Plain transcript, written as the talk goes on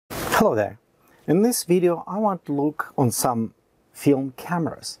Hello there. In this video I want to look on some film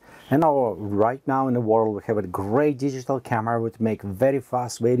cameras. And right now in the world we have a great digital camera which make very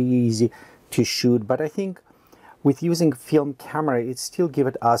fast, very easy to shoot, but I think with using film camera it still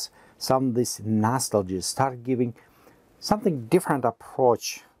gives us some of this nostalgia, start giving something different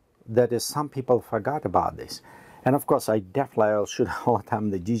approach that is some people forgot about this. And of course I definitely shoot all the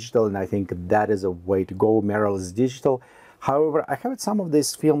time the digital, and I think that is a way to go, mirrorless digital. However, I have some of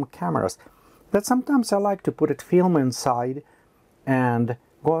these film cameras that sometimes I like to put film inside and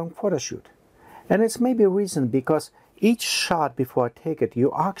go on photo shoot. And it's maybe a reason because each shot before I take it,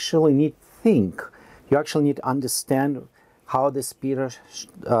 you actually need to think. You actually need to understand how the speed,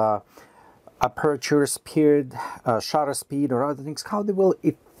 aperture speed, shutter speed, or other things, how they will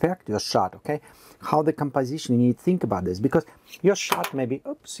affect your shot, okay? How the composition, you need to think about this, because your shot maybe,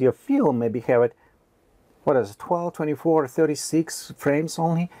 your film maybe have it, what is it, 12, 24, 36 frames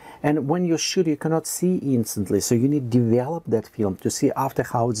only, and when you shoot you cannot see instantly, so you need to develop that film to see after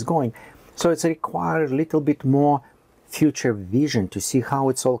how it's going. So it's required a little bit more future vision to see how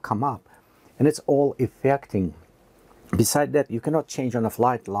it's all come up, and it's all affecting. Besides that, you cannot change on a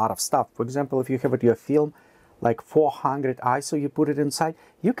flight a lot of stuff. For example, if you have your film like 400 ISO, you put it inside,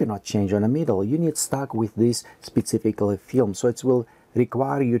 you cannot change on the middle. You need stuck with this specifically film, so it will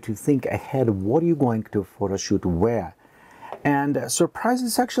require you to think ahead what are you going to photo shoot where. And surprise,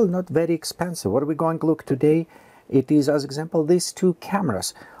 is actually not very expensive. What are we going to look today? It is, as example, these two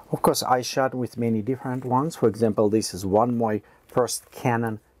cameras. Of course I shot with many different ones. For example, this is one of my first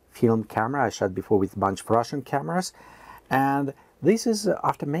Canon film camera. I shot before with a bunch of Russian cameras, and this is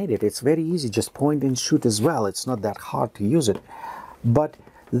automated. It's very easy, just point and shoot as well. It's not that hard to use it. But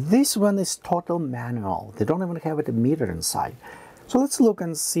this one is total manual. They don't even have a meter inside. So let's look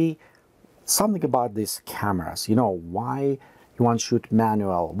and see something about these cameras. You know, why you want to shoot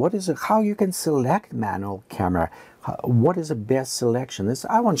manual. What is it? How you can select manual camera. What is the best selection?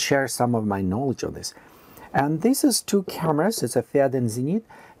 I want to share some of my knowledge on this. And this is two cameras. It's a Fed and Zenit.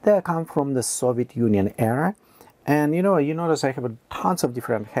 They come from the Soviet Union era. And you notice I have tons of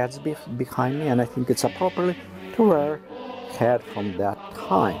different heads behind me, and I think it's appropriate to wear head from that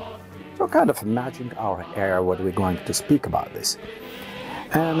time. So kind of matching our era, what we're going to speak about this.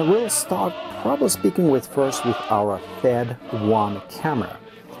 And we'll start probably speaking with our Fed 1 camera.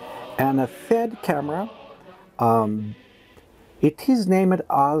 And a Fed camera, it is named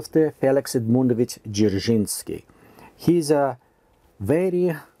after Felix Edmundovich Dzerzhinsky. He's a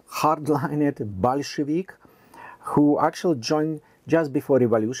very hardlined Bolshevik who actually joined just before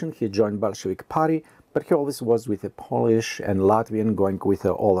revolution. He joined Bolshevik party, but he always was with the Polish and Latvian, going with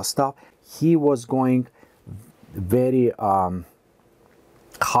all the stuff. He was going very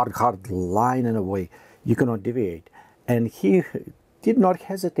hard line in a way you cannot deviate, and he did not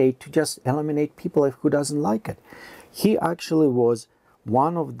hesitate to just eliminate people who doesn't like it. He actually was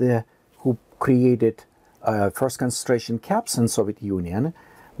one of the who created first concentration camps in Soviet Union,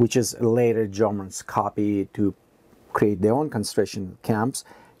 which is later Germans copy to create their own concentration camps.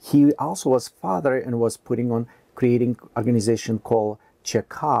 He also was father and was putting on creating organization called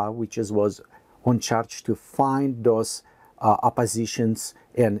Cheka, which was on charge to find those oppositions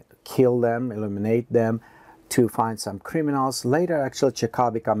and kill them, eliminate them, to find some criminals. Later actually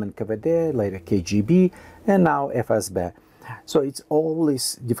Cheka became NKVD, later KGB, and now FSB. So it's all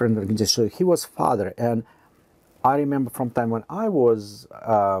these different organizations. So he was father, and I remember from time when I was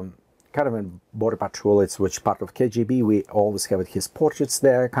kind of in border patrol, it's which part of KGB, we always have his portraits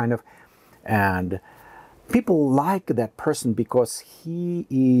there, kind of, and people like that person because he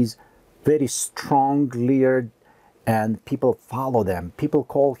is very strong leader, and people follow them. People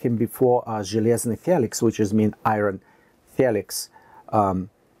call him before Железный Felix, which is mean Iron Felix, kind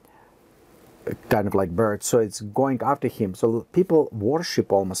of like bird. So it's going after him. So people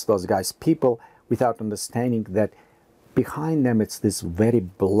worship almost those guys. People without understanding that behind them it's this very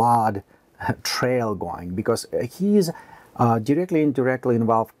blood trail going, because he is directly indirectly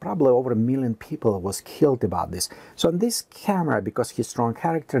involved. Probably over 1 million people was killed about this. So in this camera, because his strong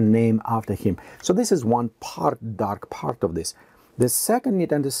character, named after him. So this is one part, dark part of this. The second, you need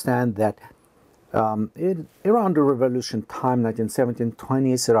to understand that around the revolution time, 1917,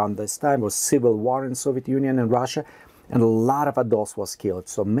 20s, around this time was civil war in Soviet Union and Russia, and a lot of adults was killed.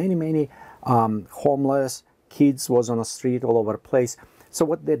 So many homeless kids was on the street all over the place. So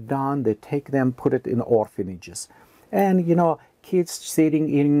what they done, they take them, put it in orphanages. And kids sitting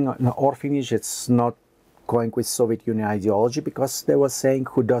in an orphanage, it's not going with Soviet Union ideology, because they were saying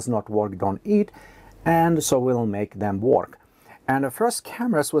who does not work don't eat, and so we'll make them work. And the first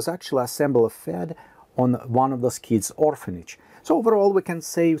cameras was actually assembled Fed on one of those kids' orphanage. So overall, we can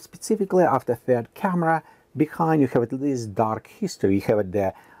say specifically after third camera, behind you have this dark history. You have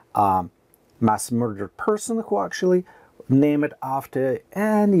the mass murdered person who actually named it after,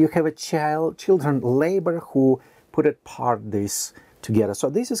 and you have a children labor who put it part this together. So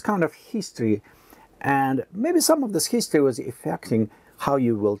this is kind of history, and maybe some of this history was affecting how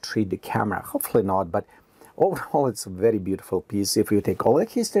you will treat the camera. Hopefully not, but overall it's a very beautiful piece if you take all the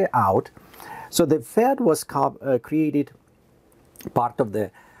history out. So the third was created part of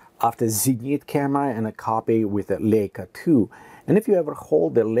the after Zenith camera and a copy with a Leica 2. And if you ever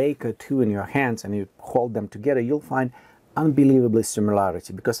hold the Leica 2 in your hands and you hold them together, you'll find unbelievably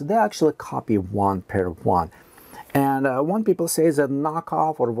similarity because they actually copy one per one. And one people say it's a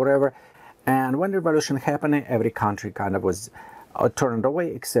knockoff or whatever. And when the revolution happened, every country kind of was turned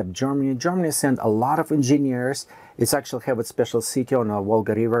away except Germany. Germany sent a lot of engineers. It's actually have a special city on the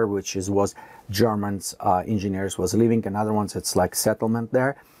Volga River, which was Germans engineers was living, and other ones it's like settlement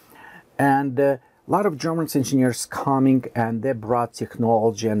there. And a lot of German engineers coming, and they brought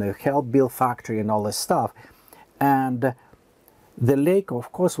technology and they helped build factory and all this stuff. And the Leica,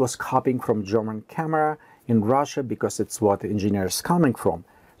 of course, was copying from German camera in Russia because it's what engineers coming from.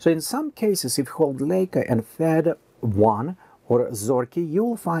 So in some cases, if you hold Leica and Fed 1 or Zorki, you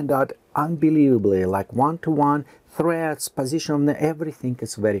will find out unbelievably like one-to-one threads, position, everything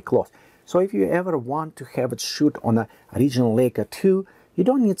is very close. So if you ever want to have it shoot on a original Leica 2, you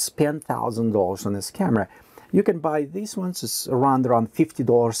don't need to spend $1,000 on this camera. You can buy these ones, it's around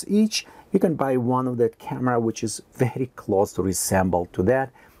 $50 each. You can buy one of that camera which is very close to resemble to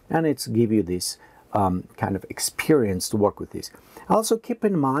that, and it's give you this kind of experience to work with this. Also keep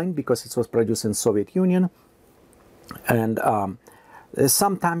in mind, because it was produced in Soviet Union, and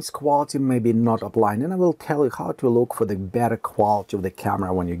sometimes quality may be not applying, and I will tell you how to look for the better quality of the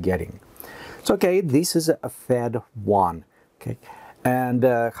camera when you're getting. So okay, this is a Fed 1, okay, and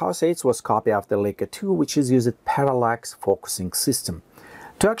how I say it was copied after Leica 2, which is used parallax focusing system.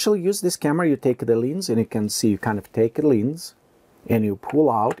 To actually use this camera, you take the lens, and you can see you kind of take a lens and you pull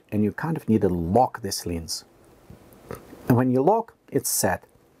out, and you kind of need to lock this lens. And when you lock, it's set.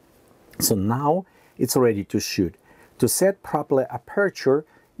 So now it's ready to shoot. To set properly aperture,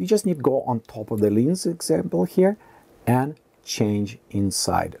 you just need to go on top of the lens, example here, and change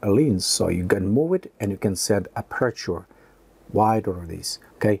inside a lens. So you can move it and you can set aperture, wide or this.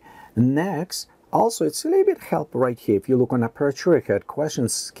 Okay. Next, also it's a little bit help right here. If you look on aperture, I had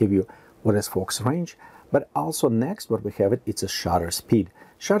questions give you what is focus range. But also next, what we have it's a shutter speed.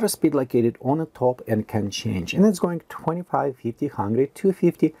 Shutter speed located on the top and can change. And it's going 25, 50, 100,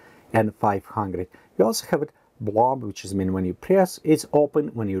 250, and 500. You also have it blob, which is mean when you press, it's open.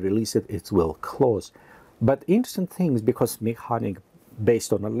 When you release it, it will close. But interesting things, because mechanic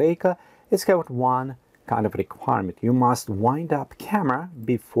based on a Leica, it's got one kind of requirement. You must wind up camera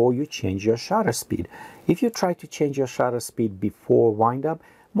before you change your shutter speed. If you try to change your shutter speed before wind up,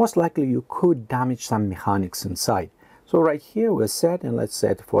 most likely you could damage some mechanics inside. So right here we're set, and let's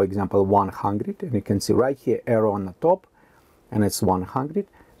set, for example, 100, and you can see right here arrow on the top, and it's 100.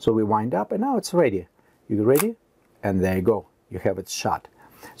 So we wind up, and now it's ready. You ready? And there you go. You have it shot.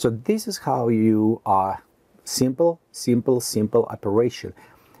 So this is how you are simple operation.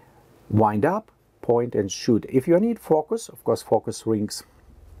 Wind up, point, and shoot. If you need focus, of course, focus rings,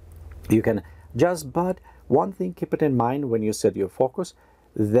 you can just, but one thing, keep it in mind when you set your focus,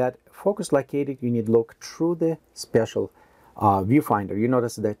 that focus located, you need to look through the special viewfinder. You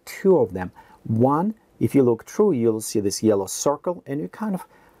notice there are two of them. One, if you look through, you'll see this yellow circle, and you kind of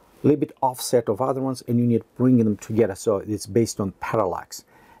a little bit offset of other ones, and you need to bring them together. So it's based on parallax.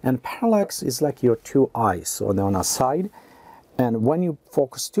 And parallax is like your two eyes, so on a side. And when you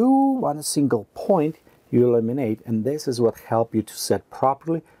focus to one single point, you eliminate, and this is what helps you to set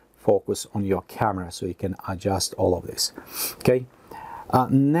properly focus on your camera, so you can adjust all of this. Okay.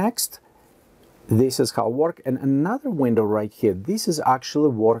 Next, this is how it works. And another window right here, this is actually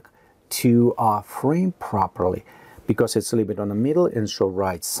work to frame properly, because it's a little bit on the middle and show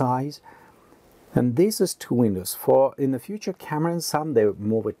right size. And this is two windows. For in the future cameras, some they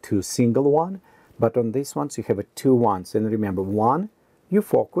move it to single one, but on these ones you have a two ones. And remember, one you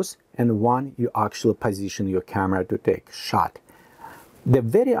focus, and one you actually position your camera to take shot. The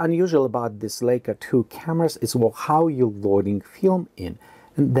very unusual about this Leica 2 cameras is how you're loading film in,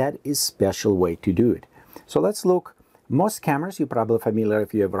 and that is special way to do it. So let's look. Most cameras, you're probably familiar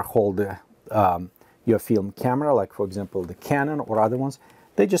if you ever hold your film camera, like for example the Canon or other ones,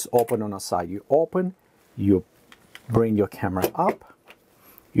 they just open on a side. You open, you bring your camera up,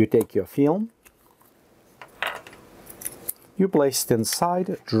 you take your film, you place it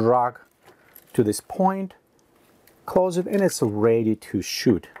inside, drag to this point, close it, and it's ready to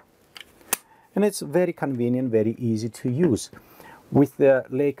shoot. And it's very convenient, very easy to use. With the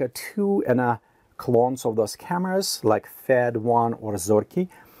Leica 2 and clones of those cameras like FED 1 or Zorky,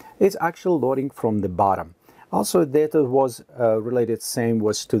 it's actually loading from the bottom. Also, data was related same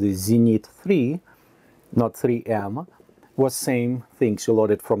was to the Zenith 3, not 3M, was same things, you load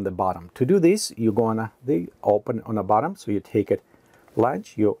it from the bottom. To do this, you go on the open on the bottom, so you take it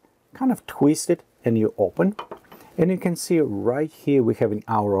lunge, you kind of twist it and you open, and you can see right here we have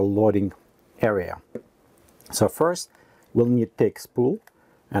our loading area. So first we'll need to take spool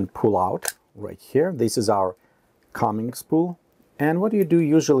and pull out right here. This is our coming spool, and what you do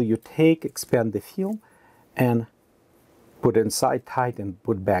usually, you expand the film and put inside tight and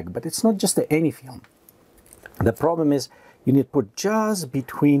put back. But it's not just any film. The problem is you need to put just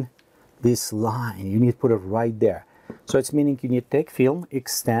between this line, you need to put it right there. So it's meaning you need to take film,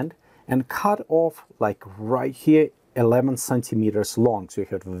 extend, and cut off like right here 11 centimeters long, so you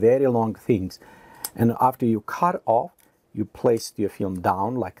have very long things. And after you cut off, you place your film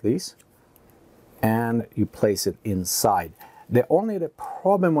down like this, and you place it inside. The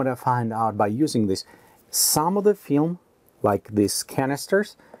problem what I find out by using this, some of the film, like these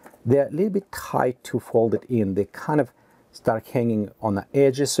canisters, they're a little bit tight to fold it in. They kind of start hanging on the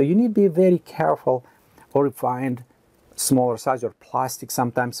edges, so you need to be very careful, or find smaller size, or plastic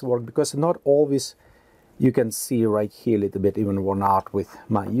sometimes work, because not always. You can see right here a little bit even worn out with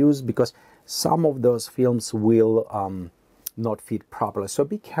my use, because some of those films will not fit properly. So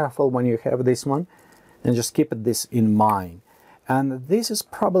be careful when you have this one, and just keep this in mind. And this is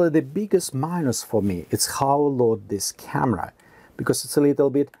probably the biggest minus for me. It's how to load this camera, because it's a little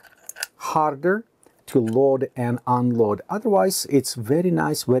bit harder to load and unload. Otherwise, it's very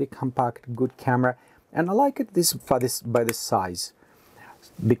nice, very compact, good camera, and I like it by this size,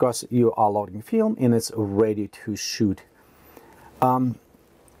 because you are loading film and it's ready to shoot.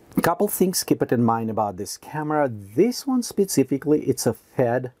 Couple things keep it in mind about this camera. This one specifically, it's a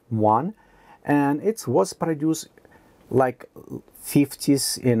FED 1, and it was produced like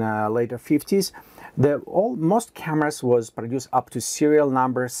 50s, in later 50s. Most cameras was produced up to serial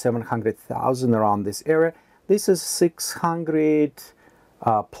number 700,000, around this area. This is 600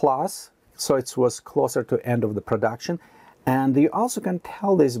 plus, so it was closer to end of the production. And you also can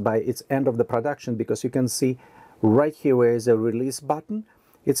tell this by its end of the production, because you can see right here where is a release button.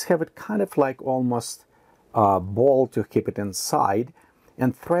 It's have it kind of like almost a ball to keep it inside,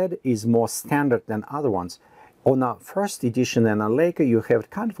 and thread is more standard than other ones. On a first edition and a Leica, you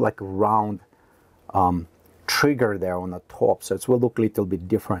have kind of like a round trigger there on the top, so it will look a little bit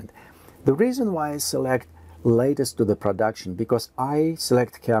different. The reason why I select latest to the production, because I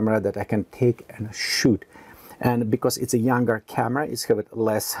select camera that I can take and shoot. And because it's a younger camera, it's have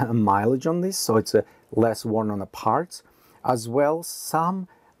less mileage on this, so it's less worn on the parts. As well, some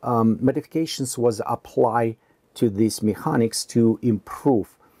modifications was applied to these mechanics to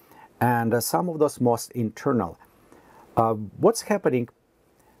improve, and some of those most internal. What's happening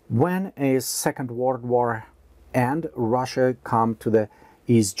when a Second World War and Russia come to the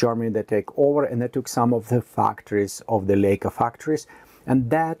East Germany, they take over, and they took some of the factories of the Leica factories, and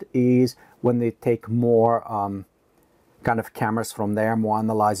that is when they take more kind of cameras from there, more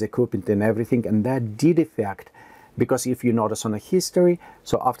analyze equipment and everything, and that did affect, because if you notice on the history,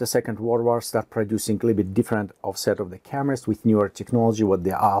 so after Second World War start producing a little bit different offset of the cameras with newer technology, what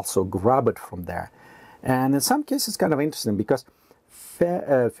they also grab it from there. And in some cases it's kind of interesting, because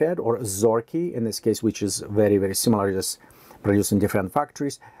FED or Zorky in this case, which is very, very similar, just produced in different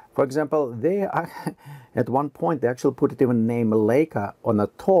factories. For example, they at one point they actually put it even name Leica on the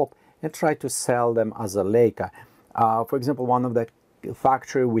top and tried to sell them as a Leica. For example, one of the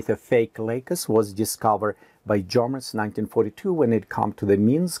factory with a fake Leicas was discovered by Germans in 1942 when it come to the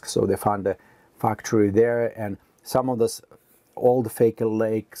Minsk. So they found a factory there, and some of those old fake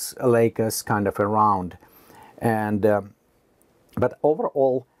Leicas kind of around. And but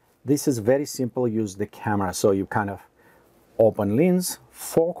overall, this is very simple. Use the camera, so you kind of open lens,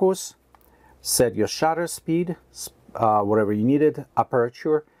 focus, set your shutter speed, whatever you needed,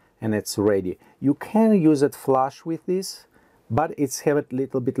 aperture, and it's ready. You can use it flash with this, but it's have a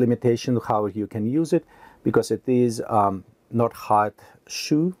little bit limitation how you can use it, because it is not hot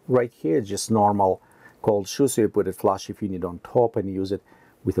shoe right here, it's just normal cold shoe, so you put it flash if you need on top and use it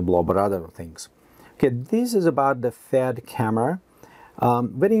with a blow, but other things. Okay, this is about the FED camera.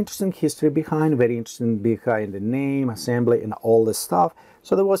 Very interesting history behind, the name, assembly, and all this stuff.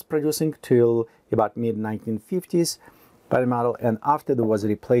 So that was producing till about mid-1950s by the model, and after there was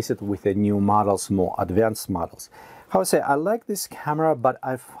replaced with the new models, more advanced models. How I say, I like this camera, but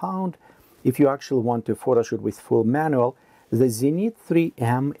I found if you actually want to photo shoot with full manual, the Zenith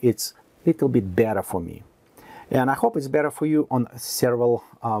 3M, it's a little bit better for me. And I hope it's better for you on several,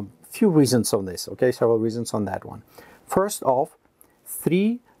 few reasons on this, okay? Several reasons on that one. First off,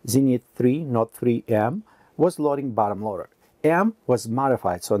 Zenith 3, not 3M, was loading bottom loaded. M was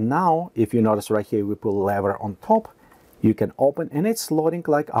modified, so now if you notice right here, we put a lever on top, you can open, and it's loading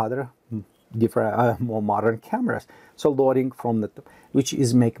like other different, more modern cameras. So loading from the top, which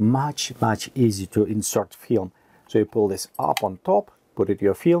is make much easier to insert film. So you pull this up on top, put it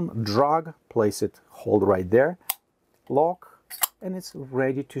your film, drag, place it, hold right there, lock, and it's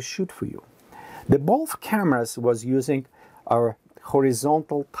ready to shoot for you. The both cameras was using our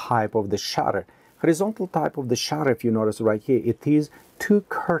horizontal type of the shutter. Horizontal type of the shutter, if you notice right here, it is 2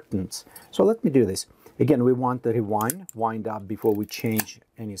 curtains. So let me do this. Again, we want to wind up before we change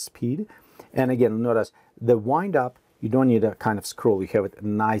any speed. And again, notice the wind up, you don't need a kind of scroll, you have it a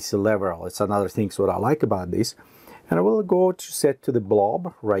nice lever. It's another thing what I like about this. And I will go to set to the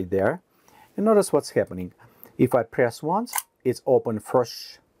blob right there. And notice what's happening. If I press once, it's open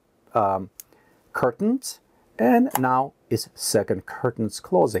first curtains, and now it's second curtains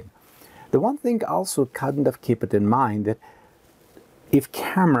closing. The one thing also kind of keep it in mind that if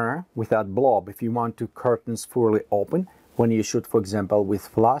camera without blob, if you want to curtains fully open, when you shoot, for example, with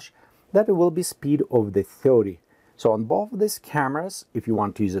flash, that will be speed of the 30. So on both these cameras, if you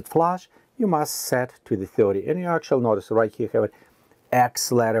want to use it flash, you must set to the 30. And you actually notice right here, have it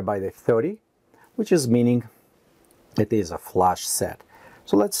X letter by the 30, which is meaning it is a flash set.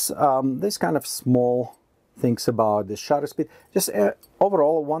 So let's, this kind of small things about the shutter speed. Just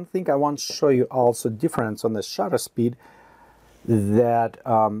overall, one thing I want to show you also difference on the shutter speed, that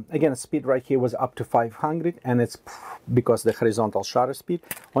again, speed right here was up to 500, and it's because the horizontal shutter speed.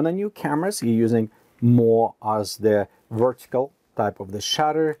 On the new cameras, you're using more as the vertical type of the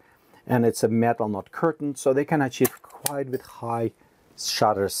shutter, and it's a metal, not curtain, so they can achieve quite a bit high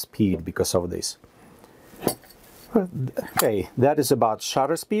shutter speed because of this. Okay, that is about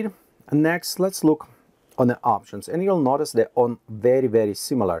shutter speed. Next, let's look on the options, and you'll notice they're on very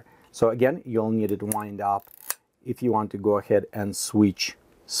similar. So again, you'll need it wind up if you want to go ahead and switch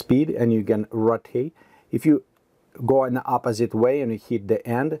speed, and you can rotate. If you go in the opposite way and you hit the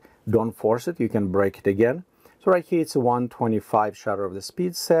end, don't force it, you can break it again. So right here it's a 125 shutter of the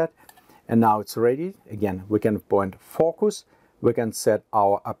speed set, and now it's ready. Again, we can point focus, we can set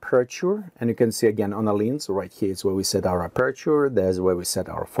our aperture, and you can see again on the lens right here is where we set our aperture, there's where we set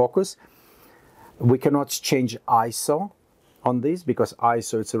our focus. We cannot change ISO on this because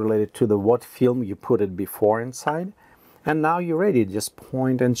ISO is related to the what film you put it before inside. And now you're ready, just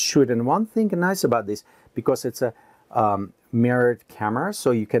point and shoot. And one thing nice about this, because it's a mirrored camera, so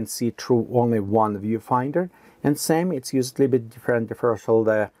you can see through only one viewfinder. And same, it's used a little bit different for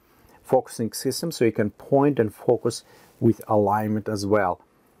the focusing system, so you can point and focus with alignment as well.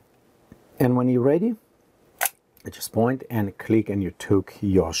 And when you're ready, you just point and click and you took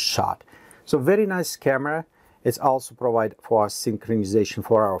your shot. So very nice camera. It's also provide for synchronization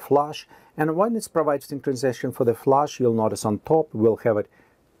for our flash. And when it's provides synchronization for the flash, you'll notice on top we'll have it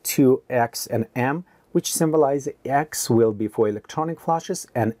 2X and M, which symbolize X will be for electronic flashes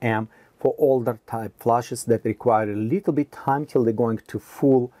and M for older type flashes that require a little bit time till they're going to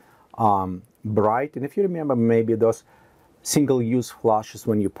full bright. And if you remember, maybe those single-use flashes,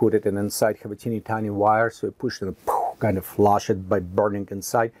 when you put it in inside, have a teeny tiny wire, so you push it and poof, kind of flash it by burning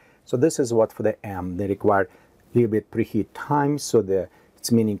inside. So this is what for the M, they require a little bit preheat time, so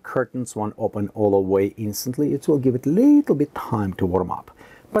it's meaning curtains won't open all the way instantly. It will give it a little bit time to warm up.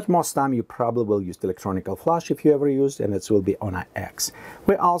 But most time you probably will use the electronic flash if you ever used, and it will be on an X.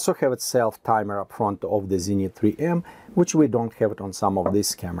 We also have a self-timer up front of the Zenith 3M, which we don't have it on some of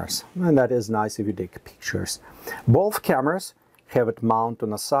these cameras. And that is nice if you take pictures. Both cameras have it mount on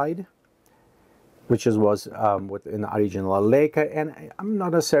the side, which was within the original Leica, and I'm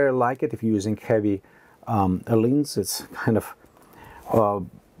not necessarily like it if you're using heavy lens. It's kind of a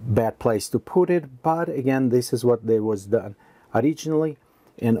bad place to put it, but again, this is what they was done originally.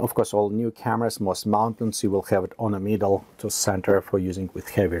 And of course, all new cameras, most mountains, you will have it on the middle to center for using with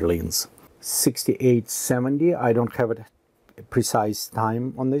heavy lens. 6870, I don't have a precise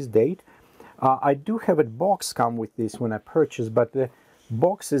time on this date. I do have a box come with this when I purchased, but the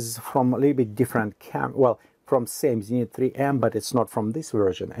box is from a little bit different well, from same Zenith 3M, but it's not from this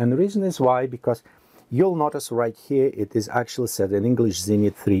version. And the reason is why, because you'll notice right here, it is actually said in English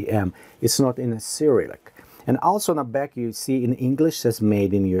Zenith 3M. It's not in a Cyrillic. And also on the back you see in English says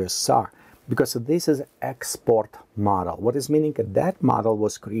made in USSR, because this is export model. What is meaning that model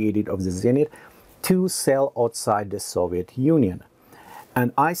was created of the Zenith to sell outside the Soviet Union.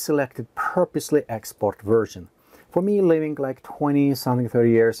 and I selected purposely export version. For me, living like 20 something 30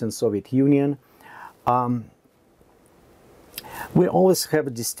 years in Soviet Union, we always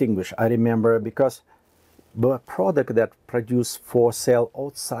have distinguished, I remember, because the product that produced for sale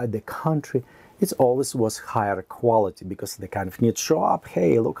outside the country, it always was higher quality, because they kind of need to show up,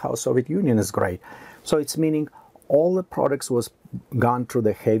 hey, look how Soviet Union is great. So it's meaning all the products was gone through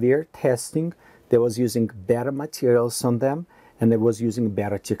the heavier testing, they was using better materials on them, and they was using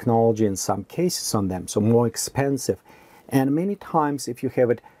better technology in some cases on them, so more expensive. And many times if you have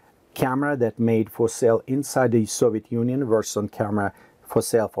a camera that made for sale inside the Soviet Union versus on camera for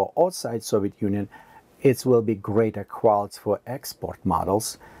sale for outside Soviet Union, it will be greater quality for export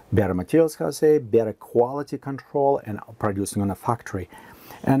models, better materials, how to say, better quality control and producing on a factory.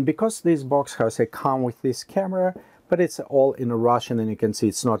 And because this box, how to say, come with this camera, but it's all in Russian, and you can see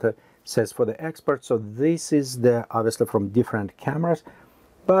it's not a says for the expert. So this is the obviously from different cameras,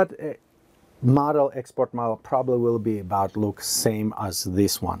 but model export model probably will be about look same as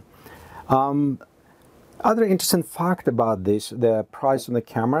this one. Other interesting fact about this, the price on the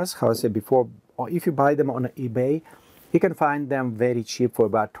cameras, how I said before, if you buy them on eBay, you can find them very cheap for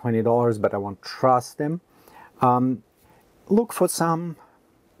about $20, but I won't trust them. Look for some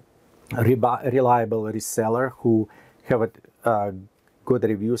reliable reseller who have good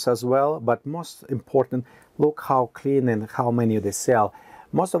reviews as well, but most important, look how clean and how many they sell.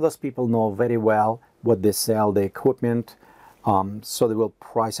 Most of those people know very well what they sell, the equipment, so they will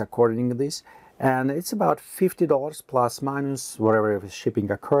price according to this. And it's about $50 plus minus wherever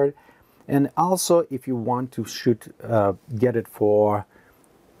shipping occurred. And also if you want to shoot, get it for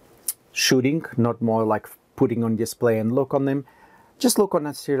shooting, not more like putting on display and look on them, just look on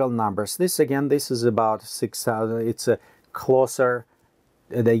the serial numbers. This again, this is about 6,000. It's a closer,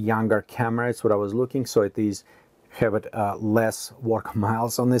 the younger camera. It's what I was looking. So it is have it less work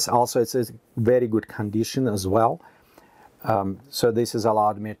miles on this. Also, it's a very good condition as well. So this has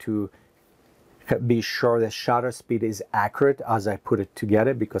allowed me to be sure the shutter speed is accurate as I put it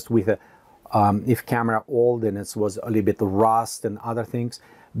together, because with a if camera old and it was a little bit rust and other things,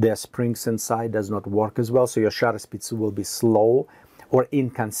 the springs inside does not work as well, so your shutter speeds will be slow or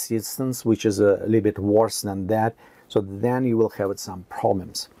inconsistent, which is a little bit worse than that. So then you will have some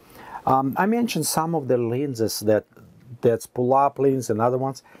problems. I mentioned some of the lenses that's pull-up lens and other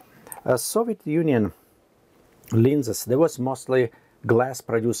ones. Soviet Union lenses, there was mostly glass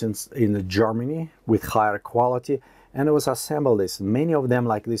produced in Germany with higher quality, and it was assembled this. Many of them,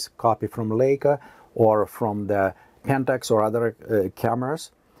 like this copy from Leica or from the Pentax or other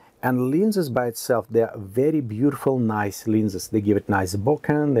cameras. And lenses by itself, they are very beautiful, nice lenses. They give it nice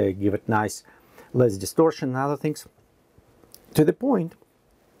bokeh, they give it nice, less distortion and other things. To the point,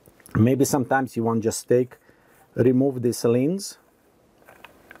 maybe sometimes you want just remove this lens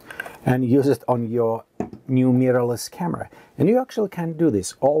and use it on your new mirrorless camera. And you actually can do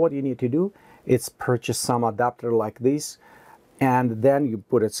this. All what you need to do is purchase some adapter like this, and then you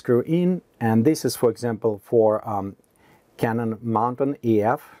put a screw in, and this is, for example, for Canon Mountain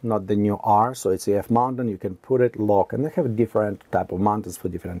EF, not the new R, so it's EF Mountain. You can put it, lock, and they have different type of mounters for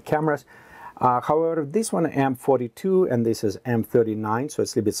different cameras. However, this one M42 and this is M39, so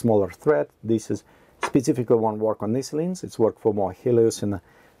it's a little bit smaller thread. This is specifically won't work on this lens. It's work for more Helios and a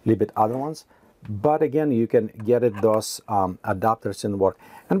little bit other ones. But again, you can get it those adapters and work.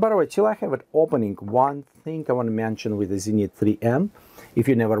 And by the way, till I have it opening, one thing I want to mention with the Zenith 3M, if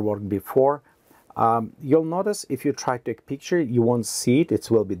you never worked before, you'll notice if you try to take a picture, you won't see it. It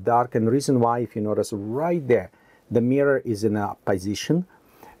will be dark. And the reason why, if you notice right there, the mirror is in a position,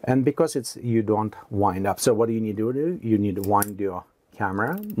 and because it's you don't wind up. So what do you need to do? You need to wind your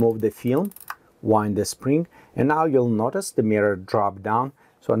camera, move the film, wind the spring, and now you'll notice the mirror drop down.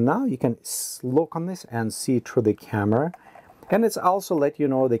 So now you can look on this and see through the camera, and it's also let you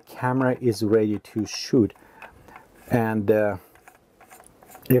know the camera is ready to shoot. And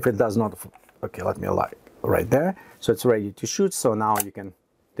if it does not, okay, let me light right there. So it's ready to shoot. So now you can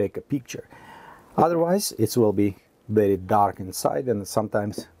take a picture. Otherwise, it will be very dark inside, and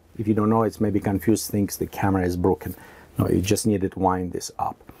sometimes if you don't know, it's maybe confused, thinks the camera is broken. No, you just need to wind this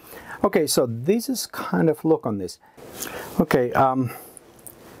up. Okay, so this is kind of look on this. Okay,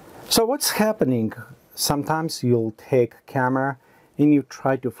 so what's happening, sometimes you'll take camera and you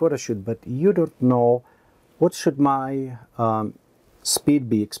try to photo shoot, but you don't know what should my speed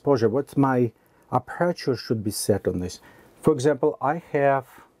be, exposure, what my aperture should be set on this. For example, I have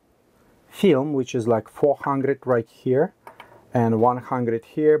film which is like 400 right here and 100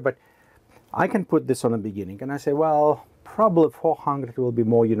 here, but I can put this on the beginning and I say, well, probably 400 will be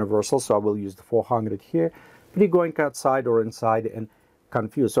more universal, so I will use the 400 here. But you're going outside or inside, and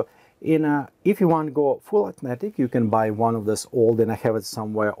confused. So if you want to go full automatic, you can buy one of this old, and I have it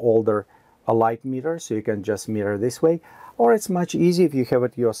somewhere, older a light meter, so you can just meter this way. Or it's much easier if you have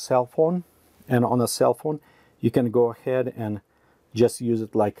it your cell phone, and on a cell phone you can go ahead and just use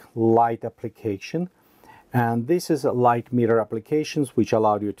it like light application. And this is a light meter applications which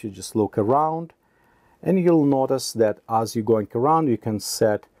allow you to just look around, and you'll notice that as you're going around you can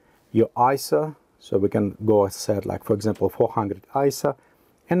set your ISO. So we can go set, like for example 400 ISO,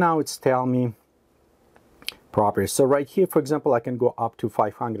 and now it's telling me properties. So right here, for example, I can go up to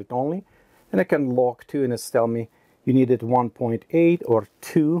 500 only, and I can lock to, and it's telling me you need it 1.8 or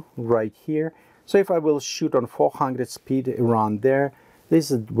 2 right here. So if I will shoot on 400 speed around there,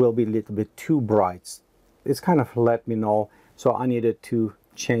 this will be a little bit too bright. It's kind of let me know, so I needed to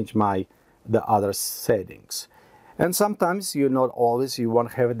change the other settings. And sometimes you not always you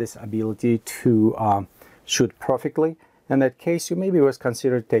won't have this ability to shoot perfectly. In that case, you maybe was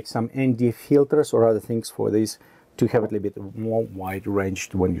consider take some ND filters or other things for this to have it a little bit more wide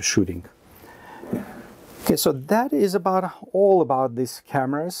ranged when you're shooting. Okay, so that is all about these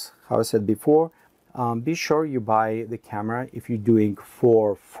cameras. How I said before, be sure you buy the camera if you're doing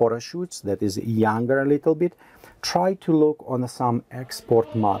for photo shoots that is younger a little bit. Try to look on some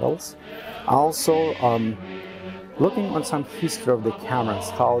export models. Also, looking on some history of the cameras,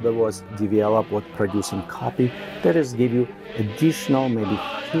 how they was developed, what producing copy, that is give you additional maybe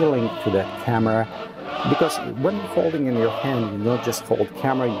feeling to that camera. Because when you're holding in your hand, you not just hold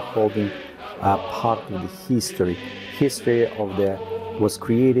camera, you're holding part of the history of the was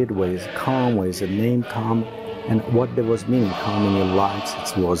created, where is it come, where is the name come, and what there was meaning, how many lights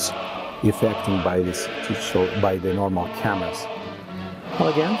it was affecting by this digital, by the normal cameras. Well,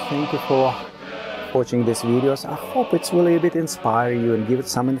 again, thank you for watching these videos. I hope it's really a bit inspire you and give it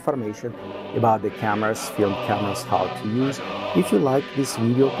some information about the cameras, film cameras, how to use. If you like this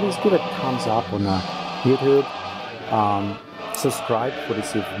video, please give it a thumbs up on YouTube. Subscribe to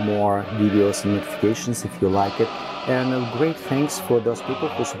receive more videos and notifications if you like it. And a great thanks for those people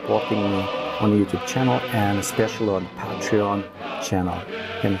who are supporting me on YouTube channel and especially on Patreon channel.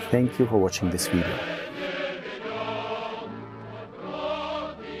 And thank you for watching this video.